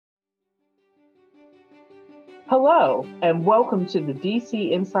Hello, and welcome to the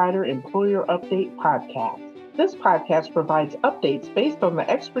DC Insider Employer Update podcast. This podcast provides updates based on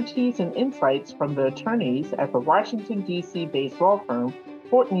the expertise and insights from the attorneys at the Washington, D.C.-based law firm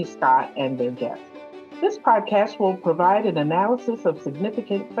Fortney Scott and their guests. This podcast will provide an analysis of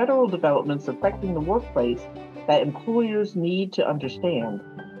significant federal developments affecting the workplace that employers need to understand,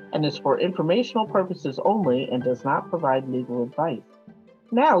 and is for informational purposes only and does not provide legal advice.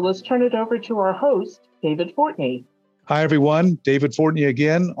 Now, let's turn it over to our host, David Fortney. Hi, everyone. David Fortney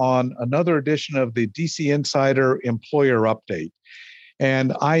again on another edition of the DC Insider Employer Update.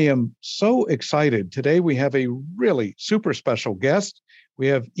 And I am so excited. Today, we have a really super special guest. We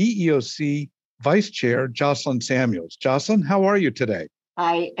have EEOC Vice Chair Jocelyn Samuels. Jocelyn, how are you today?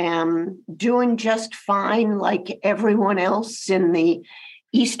 I am doing just fine, like everyone else in the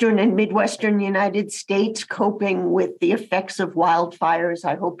Eastern and Midwestern United States, coping with the effects of wildfires.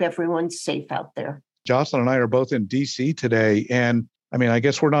 I hope everyone's safe out there. Jocelyn and I are both in DC today. And I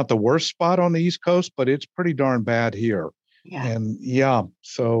guess we're not the worst spot on the East Coast, but it's pretty darn bad here. Yeah. And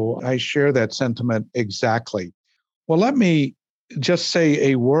so I share that sentiment exactly. Well, let me just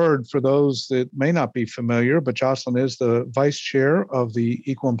say a word for those that may not be familiar, but Jocelyn is the Vice Chair of the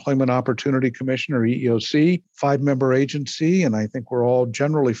Equal Employment Opportunity Commission, or EEOC, 5-member agency, and I think we're all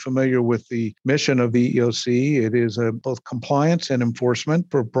generally familiar with the mission of the EEOC. It is both compliance and enforcement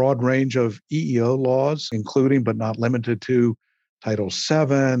for a broad range of EEO laws, including but not limited to Title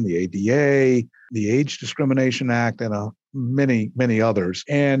VII, the ADA, the Age Discrimination Act, and many others.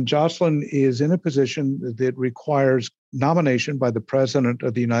 And Jocelyn is in a position that requires nomination by the President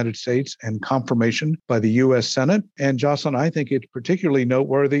of the United States and confirmation by the U.S. Senate. And Jocelyn, I think it's particularly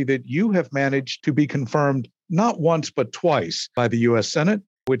noteworthy that you have managed to be confirmed not once, but twice by the U.S. Senate,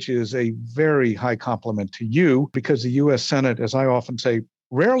 which is a very high compliment to you, because the U.S. Senate, as I often say,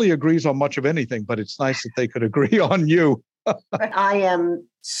 rarely agrees on much of anything, but it's nice that they could agree on you. I am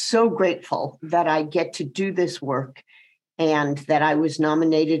so grateful that I get to do this work and that I was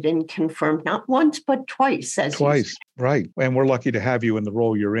nominated and confirmed not once, but twice. Twice, right. And we're lucky to have you in the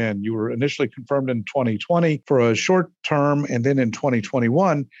role you're in. You were initially confirmed in 2020 for a short term, and then in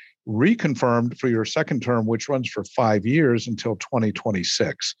 2021, reconfirmed for your second term, which runs for 5 years until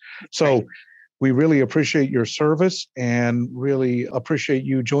 2026. So right. We really appreciate your service and really appreciate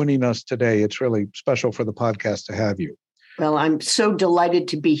you joining us today. It's really special for the podcast to have you. Well, I'm so delighted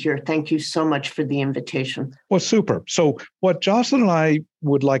to be here. Thank you so much for the invitation. Well, super. So what Jocelyn and I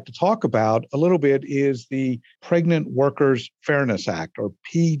would like to talk about a little bit is the Pregnant Workers Fairness Act, or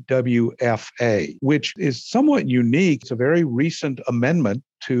PWFA, which is somewhat unique. It's a very recent amendment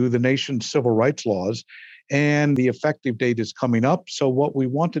to the nation's civil rights laws, and the effective date is coming up. So what we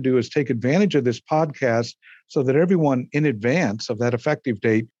want to do is take advantage of this podcast so that everyone in advance of that effective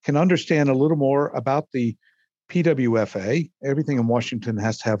date can understand a little more about the PWFA. Everything in Washington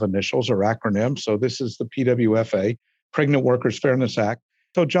has to have initials or acronyms. So this is the PWFA, Pregnant Workers Fairness Act.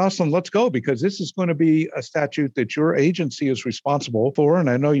 So Jocelyn, let's go, because this is going to be a statute that your agency is responsible for. And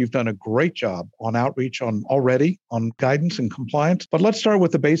I know you've done a great job on outreach already on guidance and compliance. But let's start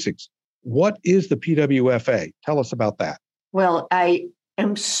with the basics. What is the PWFA? Tell us about that. Well, I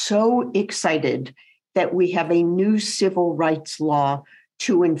am so excited that we have a new civil rights law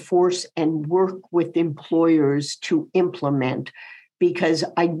to enforce and work with employers to implement, because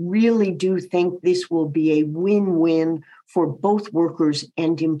I really do think this will be a win-win for both workers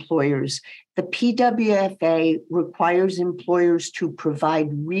and employers. The PWFA requires employers to provide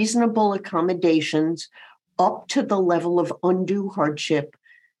reasonable accommodations up to the level of undue hardship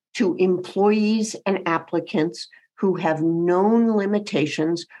to employees and applicants who have known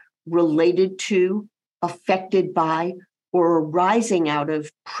limitations related to, affected by, or arising out of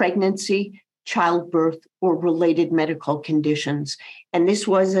pregnancy, childbirth, or related medical conditions. And this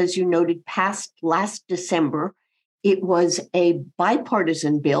was, as you noted, passed last December. It was a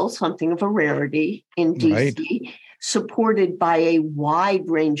bipartisan bill, something of a rarity in DC, right, supported by a wide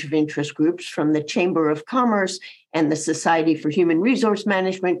range of interest groups, from the Chamber of Commerce and the Society for Human Resource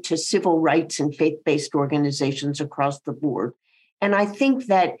Management to civil rights and faith-based organizations across the board. And I think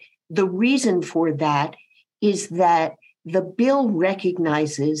that the reason for that is that the bill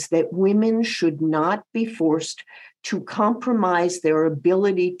recognizes that women should not be forced to compromise their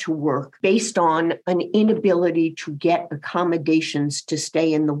ability to work based on an inability to get accommodations to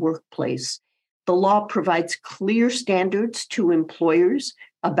stay in the workplace. The law provides clear standards to employers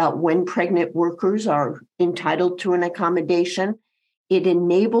about when pregnant workers are entitled to an accommodation. It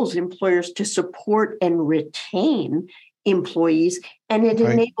enables employers to support and retain employees, and it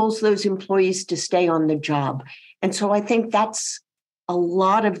enables those employees to stay on the job. And so I think that's a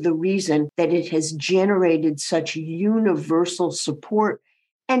lot of the reason that it has generated such universal support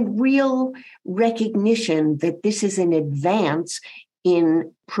and real recognition that this is an advance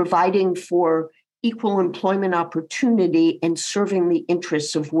in providing for equal employment opportunity and serving the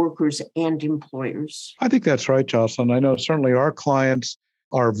interests of workers and employers. I think that's right, Jocelyn. I know certainly our clients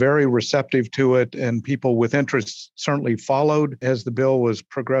are very receptive to it, and people with interest certainly followed as the bill was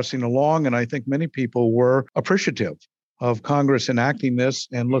progressing along. And I think many people were appreciative of Congress enacting this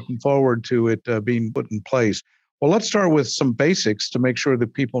and looking forward to it being put in place. Well, let's start with some basics to make sure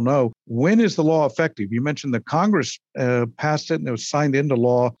that people know, when is the law effective? You mentioned that Congress passed it and it was signed into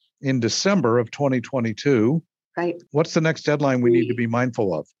law in December of 2022. Right. What's the next deadline we need to be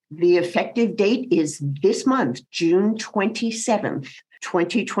mindful of? The effective date is this month, June 27th,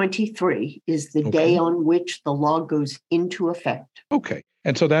 2023 is the day on which the law goes into effect. Okay.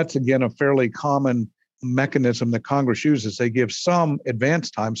 And so that's, again, a fairly common mechanism that Congress uses. They give some advance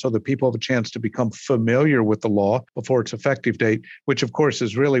time so that people have a chance to become familiar with the law before its effective date, which, of course,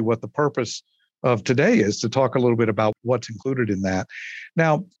 is really what the purpose of today is, to talk a little bit about what's included in that.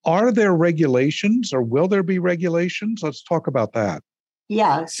 Now, are there regulations or will there be regulations? Let's talk about that.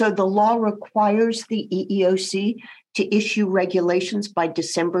 Yeah, so the law requires the EEOC to issue regulations by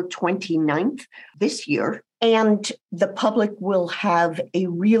December 29th this year. And the public will have a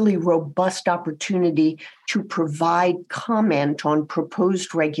really robust opportunity to provide comment on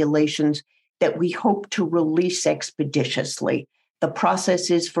proposed regulations that we hope to release expeditiously. The process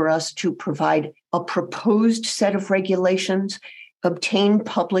is for us to provide a proposed set of regulations, obtain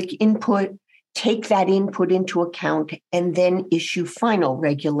public input, take that input into account, and then issue final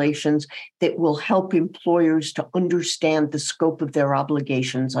regulations that will help employers to understand the scope of their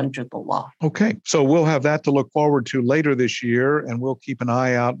obligations under the law. Okay, so we'll have that to look forward to later this year, and we'll keep an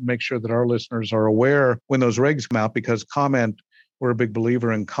eye out and make sure that our listeners are aware when those regs come out, because comment, we're a big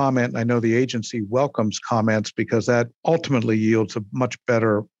believer in comment. I know the agency welcomes comments because that ultimately yields a much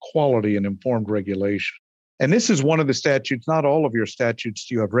better quality and informed regulation. And this is one of the statutes, not all of your statutes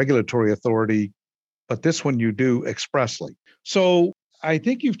do you have regulatory authority, but this one you do expressly. So I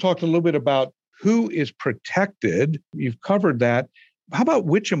think you've talked a little bit about who is protected. You've covered that. How about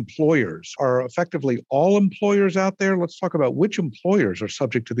which employers? Are effectively all employers out there? Let's talk about which employers are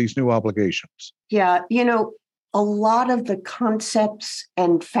subject to these new obligations. Yeah, a lot of the concepts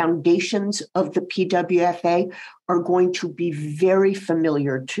and foundations of the PWFA are going to be very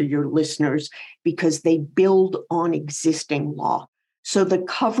familiar to your listeners because they build on existing law. So the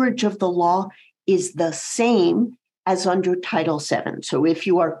coverage of the law is the same as under Title VII. So if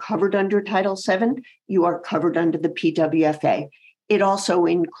you are covered under Title VII, you are covered under the PWFA. It also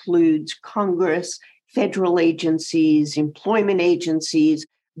includes Congress, federal agencies, employment agencies,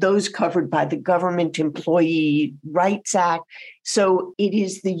 those covered by the Government Employee Rights Act. So it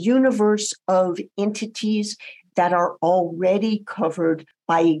is the universe of entities that are already covered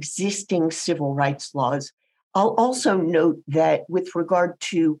by existing civil rights laws. I'll also note that with regard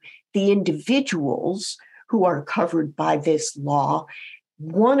to the individuals who are covered by this law,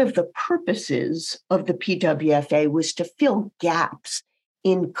 one of the purposes of the PWFA was to fill gaps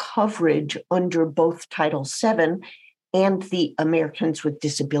in coverage under both Title VII and the Americans with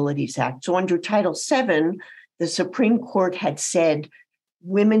Disabilities Act. So under Title VII, the Supreme Court had said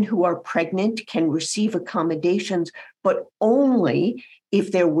women who are pregnant can receive accommodations, but only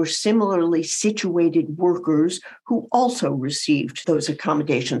if there were similarly situated workers who also received those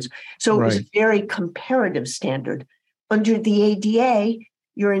accommodations. So it was a very comparative standard. Under the ADA,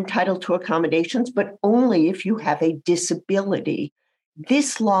 you're entitled to accommodations, but only if you have a disability.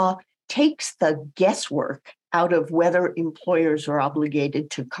 This law takes the guesswork out of whether employers are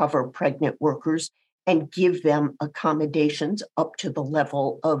obligated to cover pregnant workers and give them accommodations up to the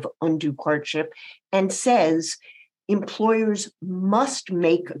level of undue hardship, and says employers must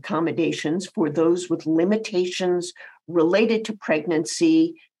make accommodations for those with limitations related to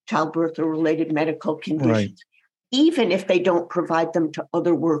pregnancy, childbirth, or related medical conditions, even if they don't provide them to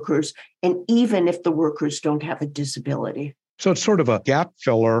other workers, and even if the workers don't have a disability. So it's sort of a gap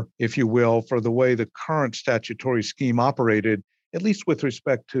filler, if you will, for the way the current statutory scheme operated, at least with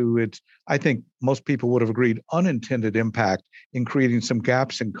respect to its, I think most people would have agreed, unintended impact in creating some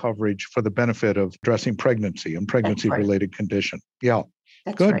gaps in coverage for the benefit of addressing pregnancy and pregnancy-related condition. Yeah,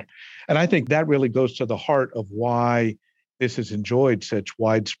 That's good. Right. And I think that really goes to the heart of why this has enjoyed such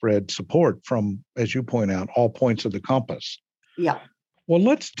widespread support from, as you point out, all points of the compass. Yeah. Well,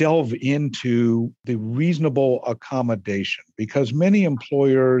 let's delve into the reasonable accommodation, because many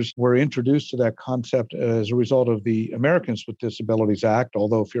employers were introduced to that concept as a result of the Americans with Disabilities Act,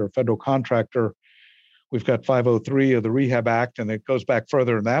 although if you're a federal contractor We've got 503 of the Rehab Act, and it goes back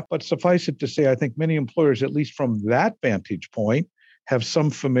further than that. But suffice it to say, I think many employers, at least from that vantage point, have some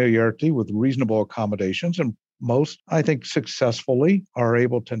familiarity with reasonable accommodations. And most, I think, successfully are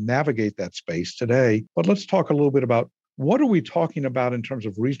able to navigate that space today. But let's talk a little bit about what are we talking about in terms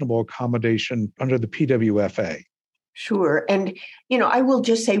of reasonable accommodation under the PWFA? Sure. And, I will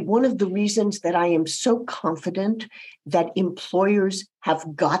just say one of the reasons that I am so confident that employers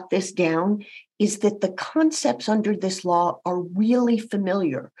have got this down is that the concepts under this law are really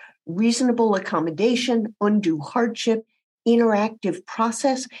familiar. Reasonable accommodation, undue hardship, interactive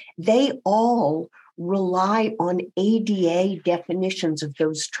process, they all rely on ADA definitions of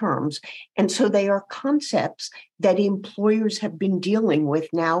those terms. And so they are concepts that employers have been dealing with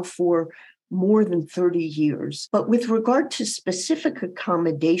now for more than 30 years. But with regard to specific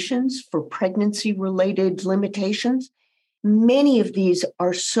accommodations for pregnancy-related limitations, many of these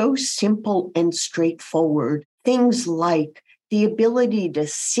are so simple and straightforward. Things like the ability to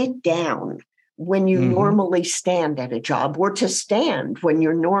sit down when you normally stand at a job, or to stand when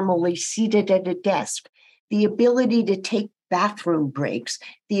you're normally seated at a desk, the ability to take bathroom breaks,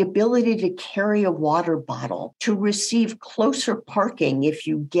 the ability to carry a water bottle, to receive closer parking if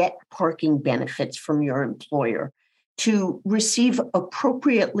you get parking benefits from your employer, to receive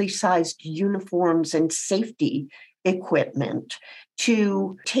appropriately sized uniforms and safety equipment,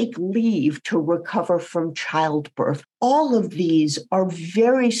 to take leave to recover from childbirth. All of these are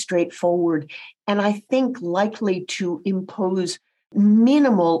very straightforward and I think likely to impose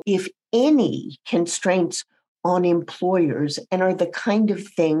minimal, if any, constraints on employers and are the kind of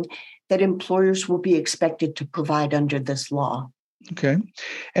thing that employers will be expected to provide under this law. Okay.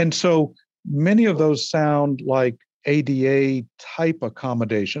 And so many of those sound like ADA type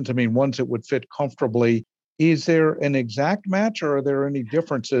accommodations. I mean, ones that would fit comfortably. Is there an exact match or are there any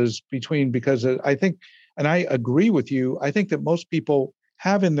differences between, because I think, and I agree with you, I think that most people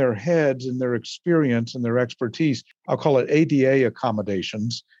have in their heads and their experience and their expertise, I'll call it ADA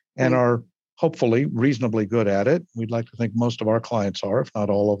accommodations, and are hopefully reasonably good at it. We'd like to think most of our clients are, if not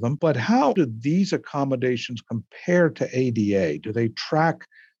all of them. But how do these accommodations compare to ADA? Do they track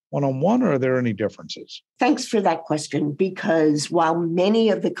one-on-one or are there any differences? Thanks for that question, because while many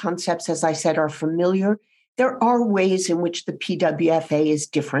of the concepts, as I said, are familiar, there are ways in which the PWFA is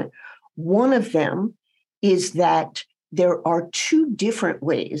different. One of them is that there are two different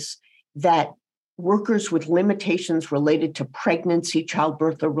ways that workers with limitations related to pregnancy,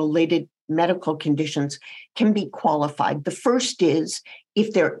 childbirth, or related medical conditions can be qualified. The first is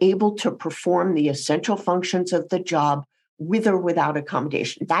if they're able to perform the essential functions of the job with or without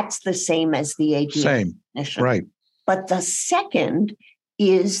accommodation. That's the same as the ADA definition. Right. But the second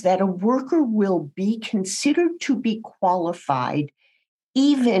is that a worker will be considered to be qualified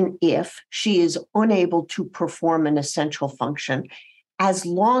even if she is unable to perform an essential function, as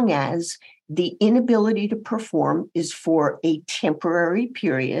long as the inability to perform is for a temporary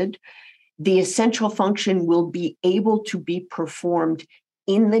period. The essential function will be able to be performed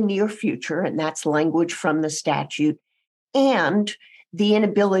in the near future, and that's language from the statute, and the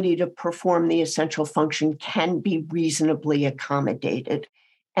inability to perform the essential function can be reasonably accommodated.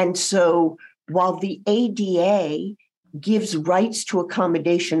 And so while the ADA gives rights to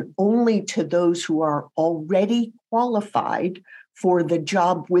accommodation only to those who are already qualified for the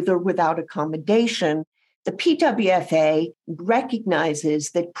job with or without accommodation, the PWFA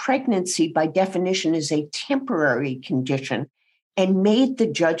recognizes that pregnancy, by definition, is a temporary condition and made the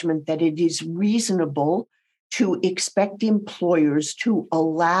judgment that it is reasonable to expect employers to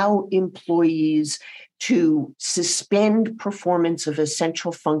allow employees to suspend performance of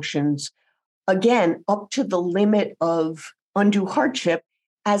essential functions, again, up to the limit of undue hardship,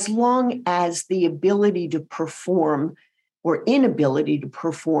 as long as the ability to perform or inability to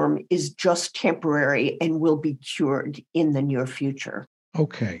perform is just temporary and will be cured in the near future.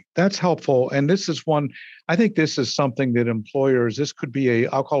 Okay, that's helpful. And this is one, I think this is something that employers, this could be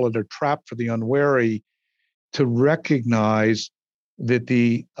I'll call it a trap for the unwary, to recognize that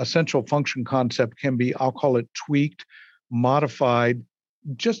the essential function concept can be, I'll call it tweaked, modified,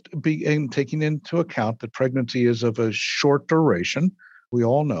 taking into account that pregnancy is of a short duration, we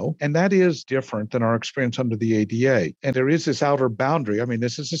all know, and that is different than our experience under the ADA. And there is this outer boundary. I mean,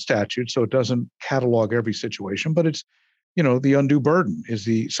 this is a statute, so it doesn't catalog every situation, but it's, the undue burden is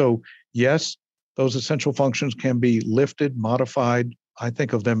so yes, those essential functions can be lifted, modified. I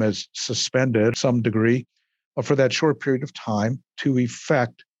think of them as suspended to some degree for that short period of time to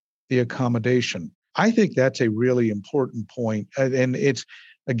effect the accommodation. I think that's a really important point. And it's,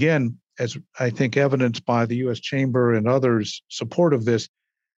 again, as I think evidenced by the U.S. Chamber and others' support of this,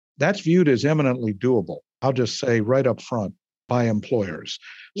 that's viewed as eminently doable. I'll just say right up front by employers.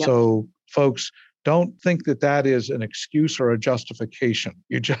 Yep. So folks, don't think that that is an excuse or a justification.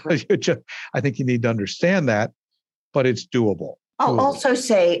 I think you need to understand that, but it's doable. I'll also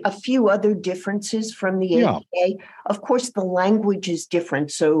say a few other differences from the ADA. Of course, the language is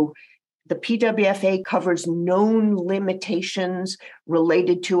different. So the PWFA covers known limitations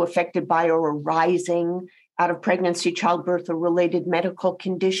related to, affected by, or arising out of pregnancy, childbirth, or related medical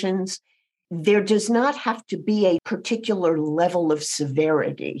conditions. There does not have to be a particular level of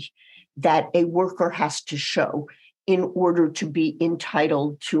severity that a worker has to show in order to be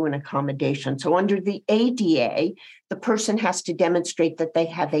entitled to an accommodation. So under the ADA, the person has to demonstrate that they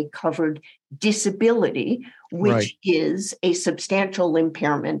have a covered disability, which is a substantial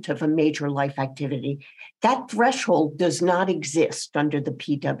impairment of a major life activity. That threshold does not exist under the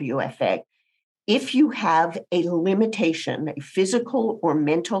PWFA. If you have a limitation, a physical or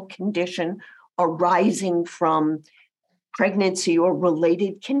mental condition arising from pregnancy or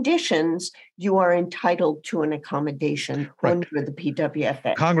related conditions, you are entitled to an accommodation under the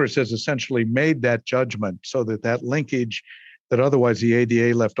PWFA. Congress has essentially made that judgment so that that linkage that otherwise the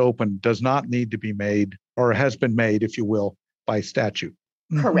ADA left open does not need to be made, or has been made, if you will, by statute.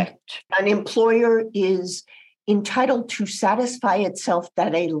 Correct. An employer is entitled to satisfy itself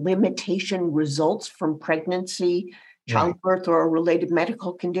that a limitation results from pregnancy, childbirth, or a related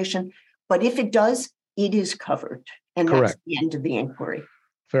medical condition. But if it does, it is covered. And that's the end of the inquiry.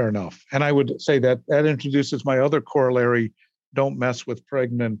 Fair enough. And I would say that introduces my other corollary: don't mess with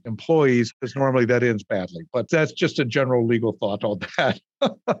pregnant employees, because normally that ends badly. But that's just a general legal thought on that.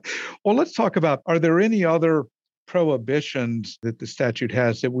 Well, let's talk about, are there any other prohibitions that the statute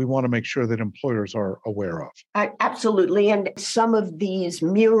has that we want to make sure that employers are aware of? Absolutely. And some of these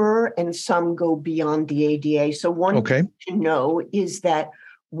mirror and some go beyond the ADA. So one thing to know is that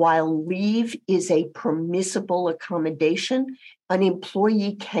while leave is a permissible accommodation, an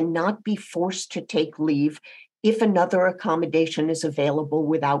employee cannot be forced to take leave if another accommodation is available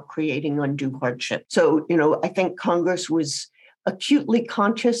without creating undue hardship. So, I think Congress was acutely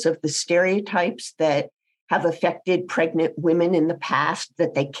conscious of the stereotypes that have affected pregnant women in the past,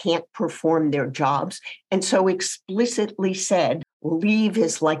 that they can't perform their jobs, and so explicitly said leave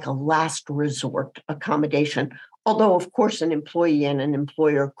is like a last resort accommodation. Although, of course, an employee and an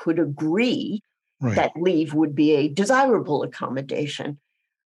employer could agree that leave would be a desirable accommodation.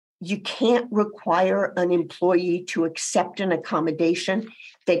 You can't require an employee to accept an accommodation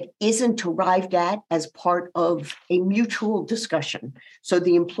that isn't arrived at as part of a mutual discussion. So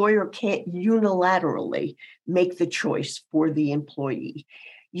the employer can't unilaterally make the choice for the employee.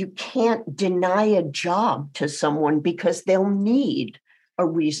 You can't deny a job to someone because they'll need a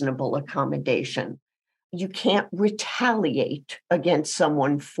reasonable accommodation. You can't retaliate against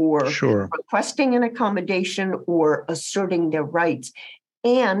someone for requesting an accommodation or asserting their rights.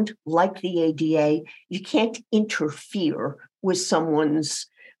 And like the ADA, you can't interfere with someone's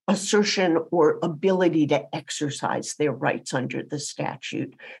assertion or ability to exercise their rights under the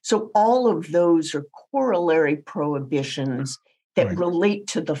statute. So all of those are corollary prohibitions that relate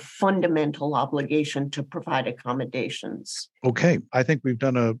to the fundamental obligation to provide accommodations. Okay. I think we've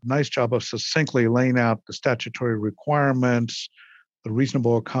done a nice job of succinctly laying out the statutory requirements, the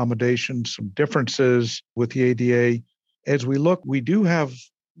reasonable accommodations, some differences with the ADA. As we look, we do have,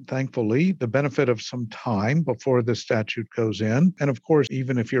 thankfully, the benefit of some time before the statute goes in. And of course,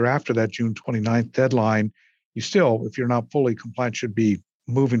 even if you're after that June 29th deadline, you still, if you're not fully compliant, should be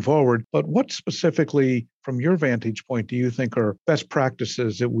moving forward. But what specifically, from your vantage point, do you think are best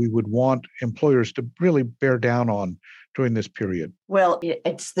practices that we would want employers to really bear down on during this period? Well,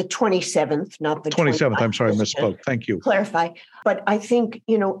 it's the 27th, not the 27th. I'm sorry, I misspoke. Thank you. Clarify. But I think,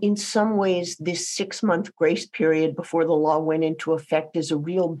 in some ways, this 6-month grace period before the law went into effect is a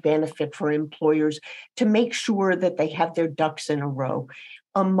real benefit for employers to make sure that they have their ducks in a row.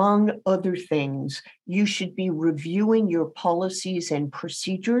 Among other things, you should be reviewing your policies and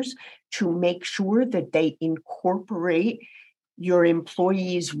procedures to make sure that they incorporate your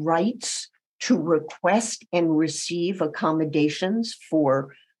employees' rights to request and receive accommodations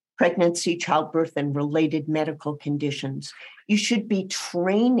for pregnancy, childbirth, and related medical conditions. You should be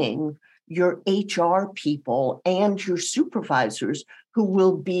training your HR people and your supervisors who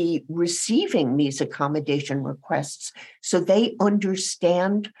will be receiving these accommodation requests so they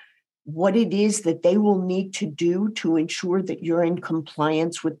understand what it is that they will need to do to ensure that you're in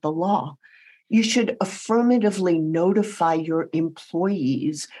compliance with the law. You should affirmatively notify your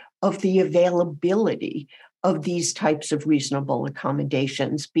employees of the availability of these types of reasonable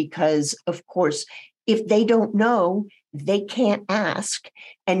accommodations because, of course, if they don't know, they can't ask,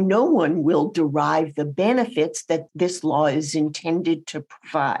 and no one will derive the benefits that this law is intended to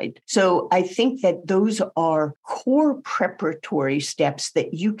provide. So I think that those are core preparatory steps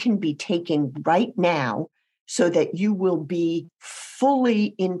that you can be taking right now so that you will be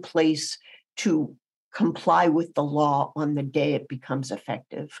fully in place to comply with the law on the day it becomes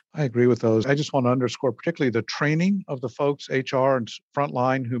effective. I agree with those. I just want to underscore particularly the training of the folks, HR and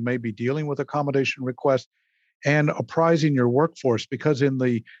frontline, who may be dealing with accommodation requests, and apprising your workforce, because in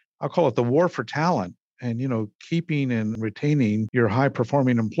the, I'll call it the war for talent and, keeping and retaining your high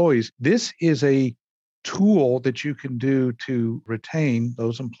performing employees, this is a tool that you can do to retain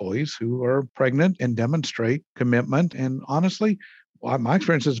those employees who are pregnant and demonstrate commitment. And honestly, my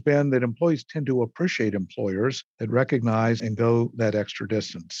experience has been that employees tend to appreciate employers that recognize and go that extra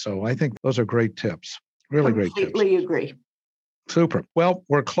distance. So I think those are great tips, really great tips. Completely agree. Super. Well,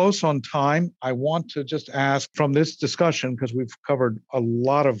 we're close on time. I want to just ask from this discussion, because we've covered a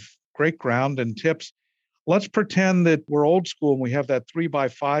lot of great ground and tips. Let's pretend that we're old school and we have that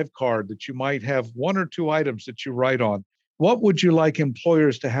 3x5 card that you might have one or two items that you write on. What would you like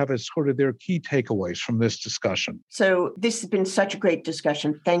employers to have as sort of their key takeaways from this discussion? So this has been such a great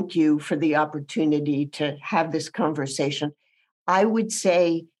discussion. Thank you for the opportunity to have this conversation. I would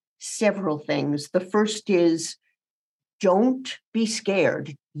say several things. The first is, don't be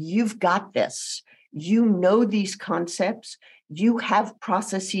scared. You've got this. You know these concepts. You have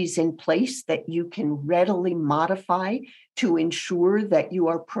processes in place that you can readily modify to ensure that you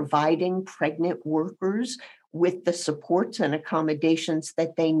are providing pregnant workers with the supports and accommodations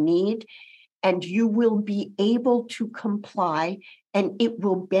that they need. And you will be able to comply, and it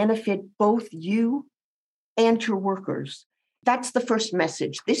will benefit both you and your workers. That's the first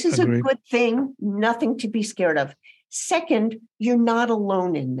message. This is Agreed. A good thing, nothing to be scared of. Second, you're not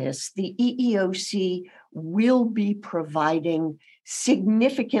alone in this. The EEOC will be providing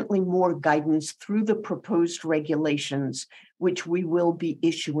significantly more guidance through the proposed regulations, which we will be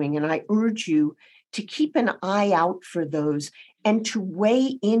issuing. And I urge you to keep an eye out for those and to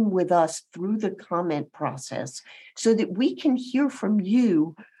weigh in with us through the comment process so that we can hear from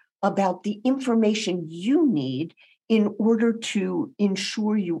you about the information you need in order to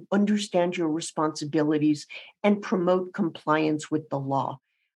ensure you understand your responsibilities and promote compliance with the law.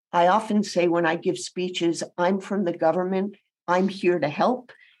 I often say when I give speeches, I'm from the government, I'm here to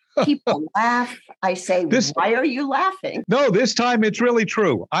help. People laugh. I say, why are you laughing? No, this time it's really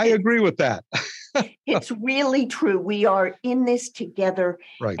true. I agree with that. It's really true. We are in this together.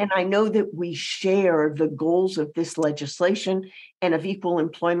 Right. And I know that we share the goals of this legislation and of equal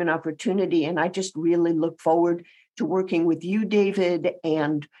employment opportunity. And I just really look forward to working with you, David,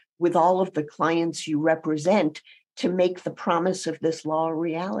 and with all of the clients you represent to make the promise of this law a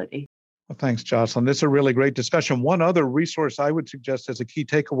reality. Well, thanks, Jocelyn. This is a really great discussion. One other resource I would suggest as a key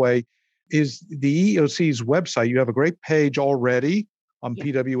takeaway is the EEOC's website. You have a great page already on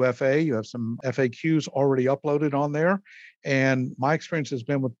PWFA. You have some FAQs already uploaded on there. And my experience has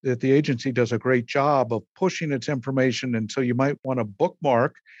been that the agency does a great job of pushing its information. And so you might want to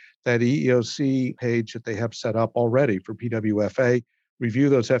bookmark that EEOC page that they have set up already for PWFA. Review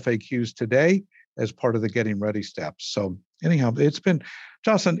those FAQs today as part of the getting ready steps. So anyhow,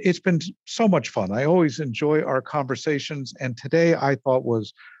 Jocelyn, it's been so much fun. I always enjoy our conversations. And today I thought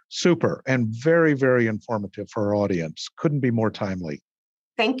was super and very, very informative for our audience. Couldn't be more timely.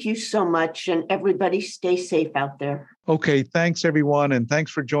 Thank you so much. And everybody stay safe out there. Okay, thanks everyone. And thanks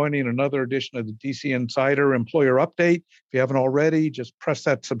for joining another edition of the DC Insider Employer Update. If you haven't already, just press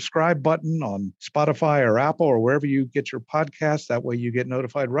that subscribe button on Spotify or Apple or wherever you get your podcasts. That way you get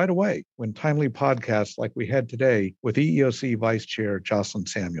notified right away when timely podcasts like we had today with EEOC Vice Chair Jocelyn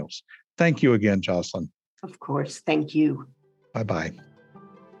Samuels. Thank you again, Jocelyn. Of course. Thank you. Bye-bye.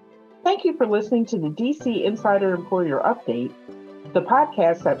 Thank you for listening to the DC Insider Employer Update, the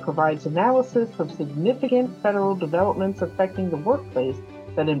podcast that provides analysis of significant federal developments affecting the workplace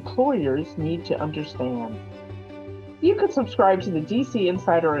that employers need to understand. You can subscribe to the DC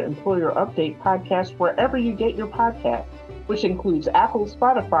Insider Employer Update podcast wherever you get your podcasts, which includes Apple,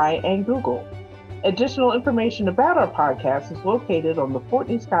 Spotify, and Google. Additional information about our podcast is located on the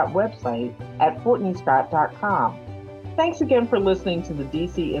Fortney Scott website at fortneyscott.com. Thanks again for listening to the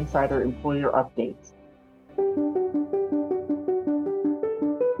DC Insider Employer Updates.